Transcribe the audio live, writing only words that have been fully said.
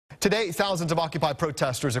Today, thousands of Occupy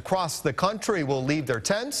protesters across the country will leave their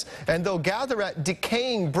tents and they'll gather at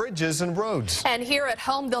decaying bridges and roads. And here at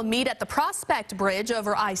home, they'll meet at the Prospect Bridge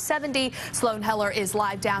over I-70. Sloan Heller is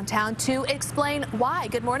live downtown to explain why.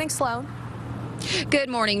 Good morning, Sloan. Good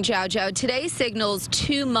morning, Jojo. Today signals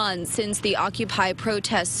 2 months since the Occupy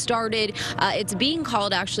protest started. It's being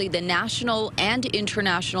called actually the National and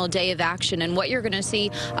International Day of Action. And what you're going to see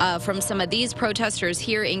from some of these protesters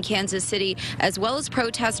here in Kansas City, as well as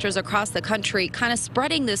protesters across the country, kind of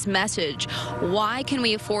spreading this message. Why can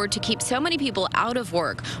we afford to keep so many people out of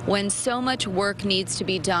work when so much work needs to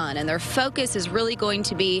be done? And their focus is really going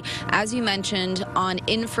to be, as you mentioned, on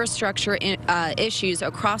infrastructure issues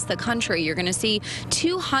across the country. You're going to see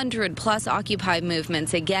 200 plus Occupy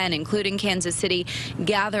movements, again, including Kansas City,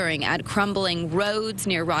 gathering at crumbling roads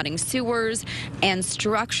near rotting sewers and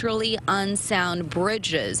structurally unsound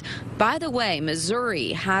bridges. By the way,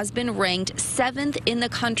 Missouri has been ranked 7th in the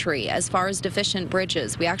country as far as deficient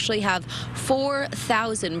bridges. We actually have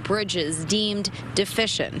 4,000 bridges deemed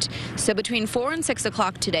deficient. So between 4 and 6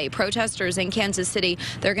 o'clock today, protesters in Kansas City,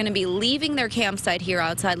 they're going to be leaving their campsite here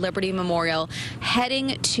outside Liberty Memorial,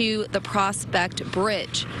 heading to the Prospect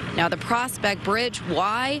Bridge. Now, the Prospect Bridge,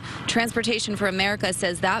 why? Transportation for America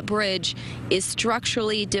says that bridge is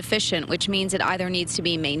structurally deficient, which means it either needs to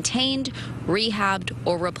be maintained, rehabbed,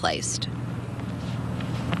 or replaced.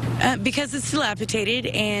 Because it's dilapidated,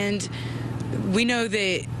 and we know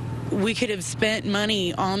that we could have spent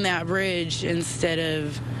money on that bridge instead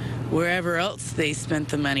of wherever else they spent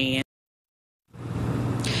the money.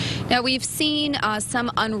 Now, we've seen some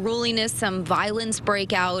unruliness, some violence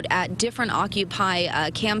break out at different Occupy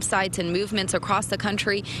campsites and movements across the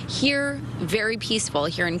country. Here, very peaceful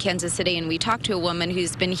here in Kansas City. And we talked to a woman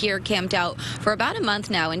who's been here camped out for about a month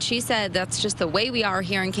now. And she said that's just the way we are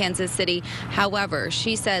here in Kansas City. However,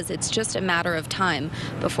 she says it's just a matter of time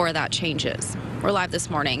before that changes. We're live this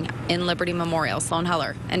morning in Liberty Memorial. Sloan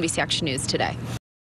Heller, NBC Action News Today.